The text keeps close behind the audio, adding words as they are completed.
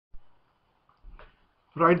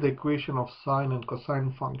Write the equation of sine and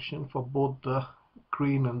cosine function for both the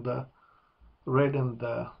green and the red and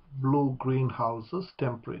the blue greenhouses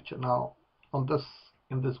temperature. Now in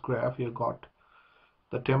this graph you got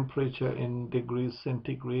the temperature in degrees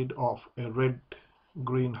centigrade of a red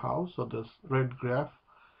greenhouse. So this red graph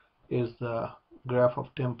is the graph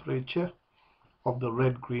of temperature of the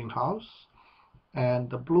red greenhouse, and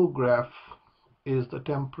the blue graph is the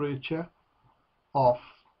temperature of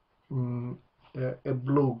a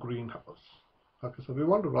blue greenhouse. Okay, so we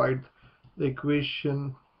want to write the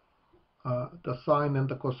equation, the sine and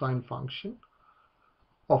the cosine function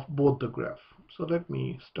of both the graph. So let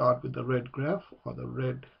me start with the red graph, or the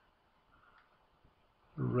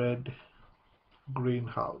red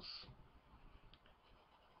greenhouse.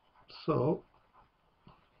 So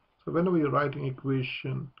whenever you're writing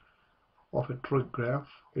equation of a trig graph,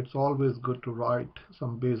 it's always good to write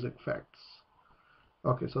some basic facts.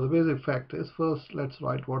 Okay, so the basic fact is, first let's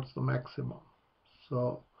write what's the maximum.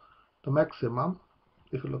 So the maximum,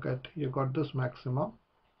 if you look at, you got this maximum.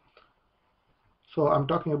 So I'm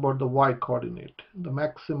talking about the y coordinate. The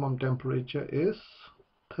maximum temperature is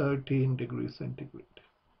 13 degrees centigrade,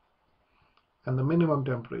 and the minimum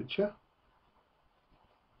temperature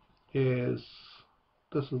is,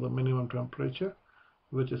 this is the minimum temperature,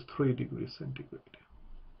 which is 3 degrees centigrade.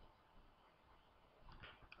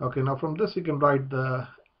 Okay, now from this you can write the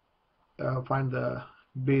find the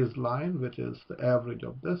baseline, which is the average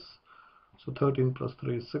of this. So 13 plus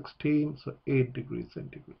 3 is 16, so 8 degrees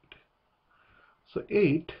centigrade. So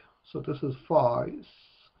 8, so this is 5,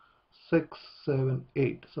 6, 7,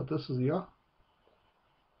 8. So this is your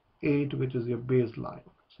 8, which is your baseline.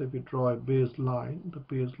 So if you draw a baseline, the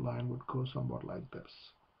baseline would go somewhat like this.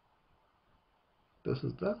 This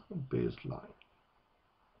is the baseline.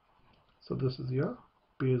 So this is your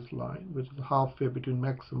baseline, which is halfway between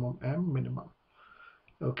maximum and minimum.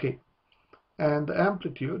 Okay, and the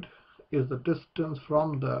amplitude is the distance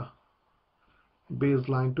from the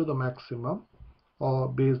baseline to the maximum, or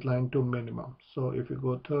baseline to minimum. So if you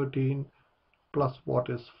go 13 plus what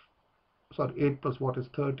is, sorry, 8 plus what is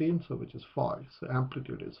 13, so which is 5, so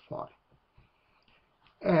amplitude is 5.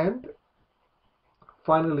 And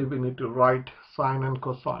finally we need to write sine and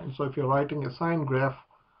cosine. So if you're writing a sine graph,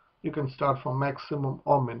 you can start from maximum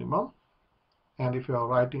or minimum, and if you are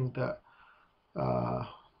writing the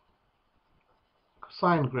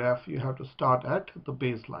sine graph, you have to start at the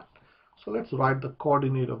baseline. So let's write the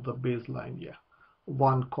coordinate of the baseline here.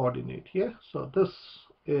 One coordinate here. So this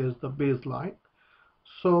is the baseline.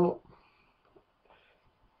 So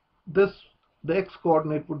the x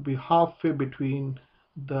coordinate would be halfway between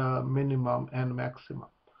the minimum and maximum.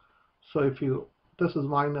 So if you, this is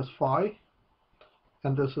minus 5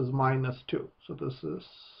 and this is minus 2, so this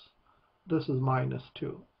is minus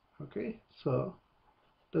 2. Okay, so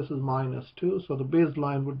this is minus 2, so the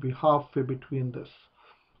baseline would be halfway between this.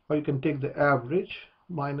 Or you can take the average,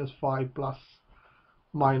 minus 5 plus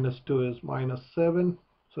minus 2 is minus 7,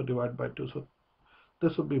 so divide by 2. So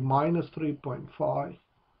this would be minus 3.5.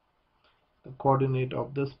 The coordinate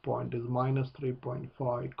of this point is minus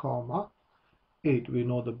 3.5 comma 8. We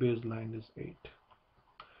know the baseline is 8.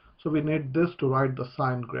 So we need this to write the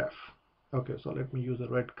sine graph. Okay, so let me use a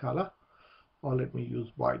red color, or let me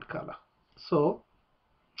use white color. So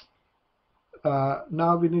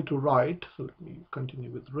now we need to write, so let me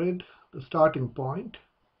continue with red, the starting point.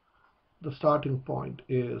 The starting point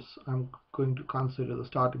is, I'm going to consider the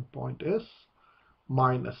starting point is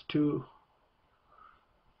minus 2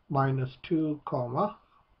 comma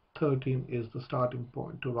 13 is the starting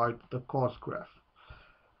point to write the cos graph.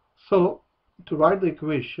 So to write the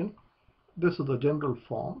equation, this is the general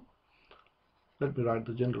form. Let me write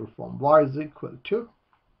the general form. Y is equal to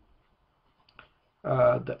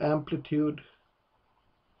the amplitude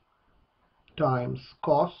times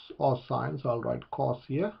cos or sine, so I'll write cos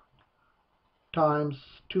here, times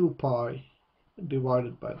 2 pi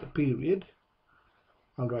divided by the period.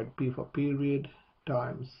 I'll write P for period,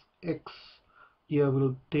 times x. Here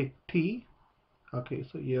we'll take t. Okay,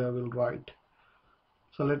 so here we'll write,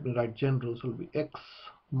 so let me write general, so it will be x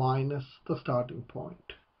minus the starting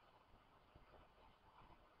point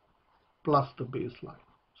plus the baseline.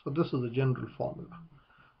 So this is the general formula.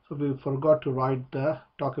 So we forgot to write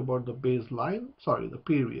talk about the baseline, sorry, the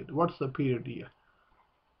period. What's the period here?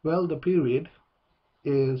 Well, the period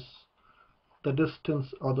is the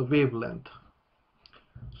distance or the wavelength.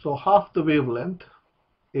 So half the wavelength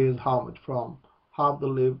is how much? From half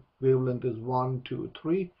the wavelength is 1, 2,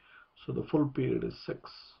 3. So the full period is 6.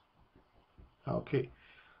 Okay.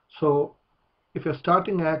 So if you're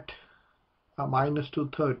starting at minus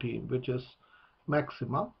 213, which is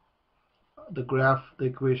maximum, the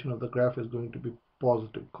equation of the graph is going to be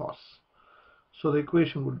positive cos. So the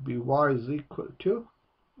equation would be y is equal to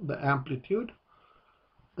the amplitude.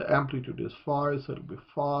 The amplitude is phi, so it will be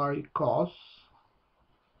phi cos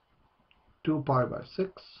 2 pi by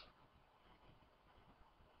 6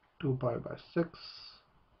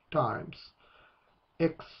 times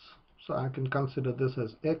x. So I can consider this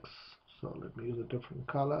as x. So let me use a different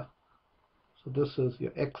color. So this is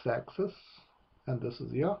your x-axis and this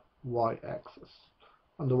is your y-axis.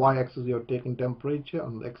 On the y-axis you have taken temperature,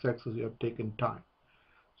 on the x-axis you have taken time.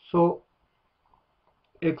 So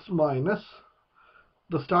x minus,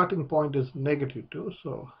 the starting point is -2,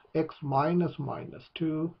 so x minus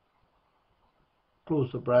 2,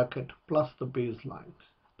 close the bracket, plus the baseline.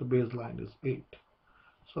 The baseline is 8.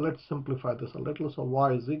 So let's simplify this a little. So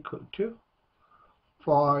y is equal to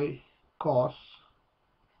phi cos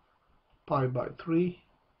pi by 3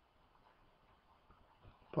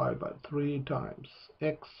 times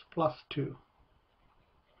x plus 2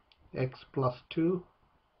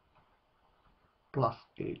 plus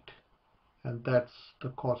 8, and that's the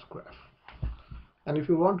cos graph. And if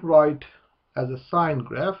you want to write as a sine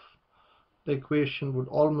graph, the equation would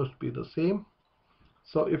almost be the same.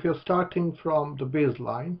 So if you're starting from the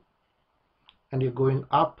baseline and you're going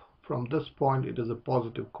up from this point, it is a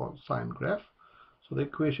positive sine graph. So the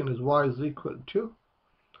equation is y is equal to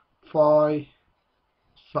phi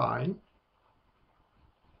sine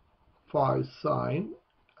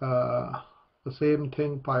the same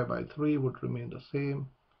thing, pi by 3 would remain the same.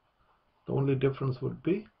 The only difference would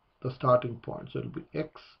be the starting point. So it will be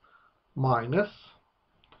x minus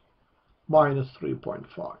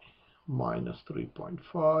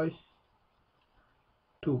 3.5,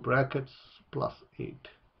 2 brackets plus 8.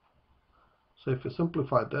 So if you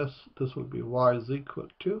simplify this, this will be y is equal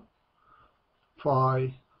to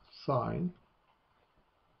phi sine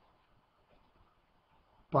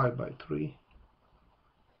pi by 3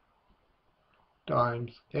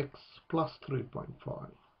 times x plus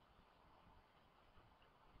 3.5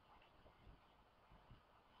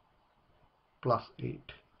 plus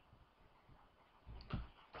 8.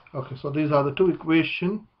 Okay, so these are the two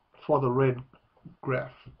equations for the red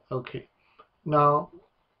graph. Okay, now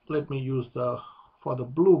let me use for the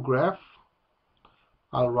blue graph.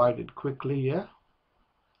 I'll write it quickly here.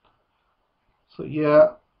 So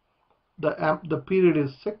here the period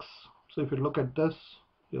is 6. So if you look at this,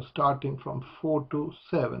 you're starting from 4 to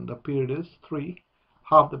 7. The period is 3.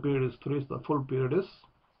 Half the period is 3. So the full period is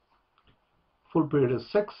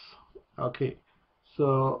 6. Okay,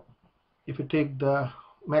 so if you take the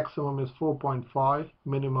maximum is 4.5,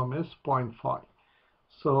 minimum is 0.5.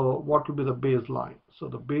 So what will be the baseline? So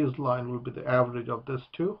the baseline will be the average of this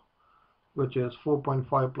two, which is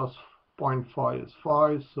 4.5 plus 0.5 is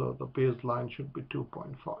 5. So the baseline should be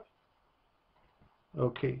 2.5.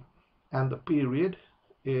 Okay, and the period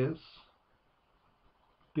is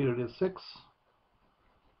 6.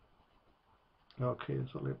 Okay,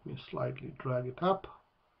 so let me slightly drag it up.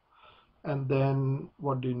 And then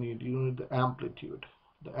what do you need? You need the amplitude.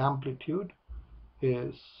 The amplitude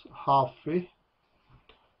is halfway.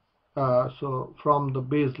 So from the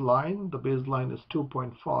baseline is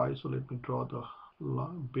 2.5. So let me draw the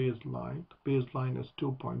baseline. The baseline is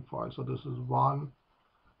 2.5. So this is 1.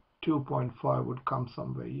 2.5 would come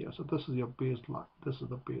somewhere here. So this is your baseline. This is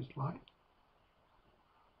the baseline.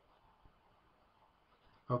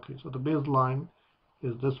 Okay, so the baseline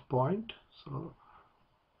is this point. So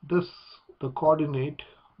the coordinate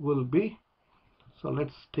will be, so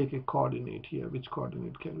let's take a coordinate here. Which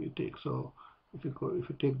coordinate can we take? So if you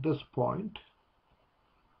take this point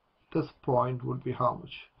would be how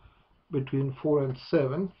much? Between 4 and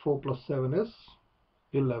 7. 4 plus 7 is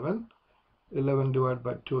 11. 11 divided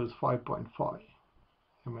by 2 is 5.5.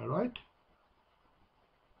 Am I right?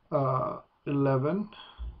 11,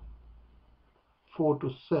 4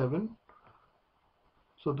 to 7.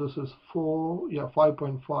 So this is 4, yeah,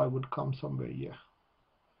 5.5 would come somewhere here.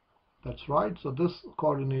 That's right. So this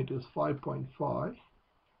coordinate is 5.5,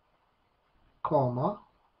 comma,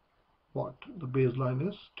 what? The baseline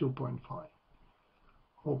is 2.5.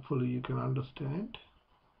 Hopefully you can understand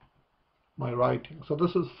my writing. So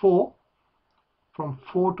this is 4. From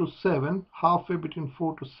 4 to 7, halfway between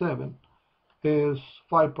 4 to 7 is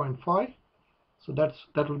 5.5. So that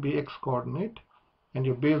will be x coordinate, and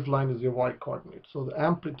your baseline is your y coordinate. So the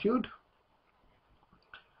amplitude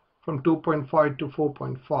from 2.5 to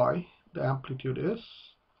 4.5, the amplitude is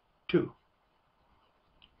 2.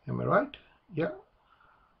 Am I right? Yeah.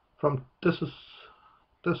 From this is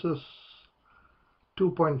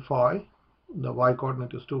 2.5. The y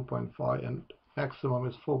coordinate is 2.5, and maximum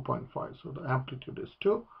is 4.5. So the amplitude is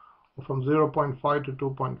 2. from 0.5 to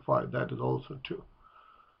 2.5, that is also 2.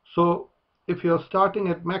 So if you're starting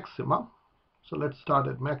at maximum, so let's start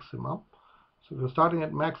at maximum. So if you're starting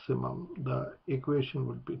at maximum, the equation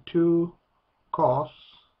would be 2 cos,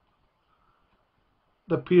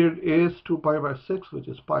 the period is 2 pi by 6, which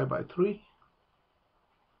is pi by 3,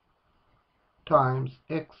 times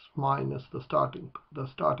x minus the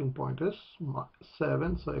starting point is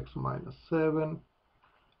 7, so x minus 7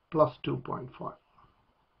 plus 2.5.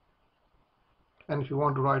 And if you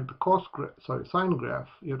want to write the sine graph,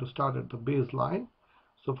 you have to start at the baseline.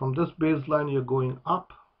 So from this baseline you're going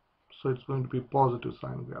up, so it's going to be positive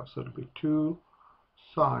sine graph. So it'll be 2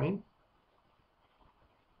 sine,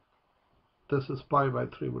 this is pi by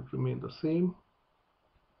 3 would remain the same,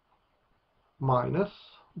 minus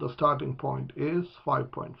the starting point is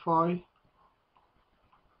 5.5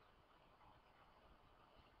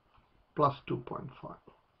 plus 2.5.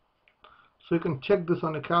 So you can check this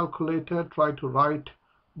on a calculator, try to write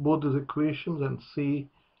both these equations and see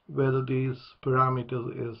whether these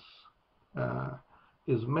parameters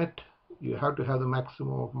is met. You have to have the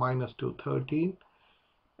maximum of minus 213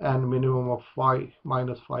 and minimum of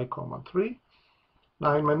minus 5, 3.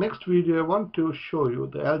 Now in my next video I want to show you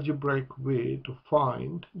the algebraic way to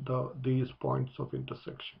find these points of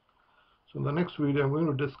intersection. So in the next video I'm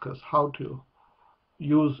going to discuss how to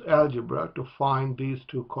use algebra to find these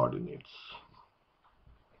two coordinates.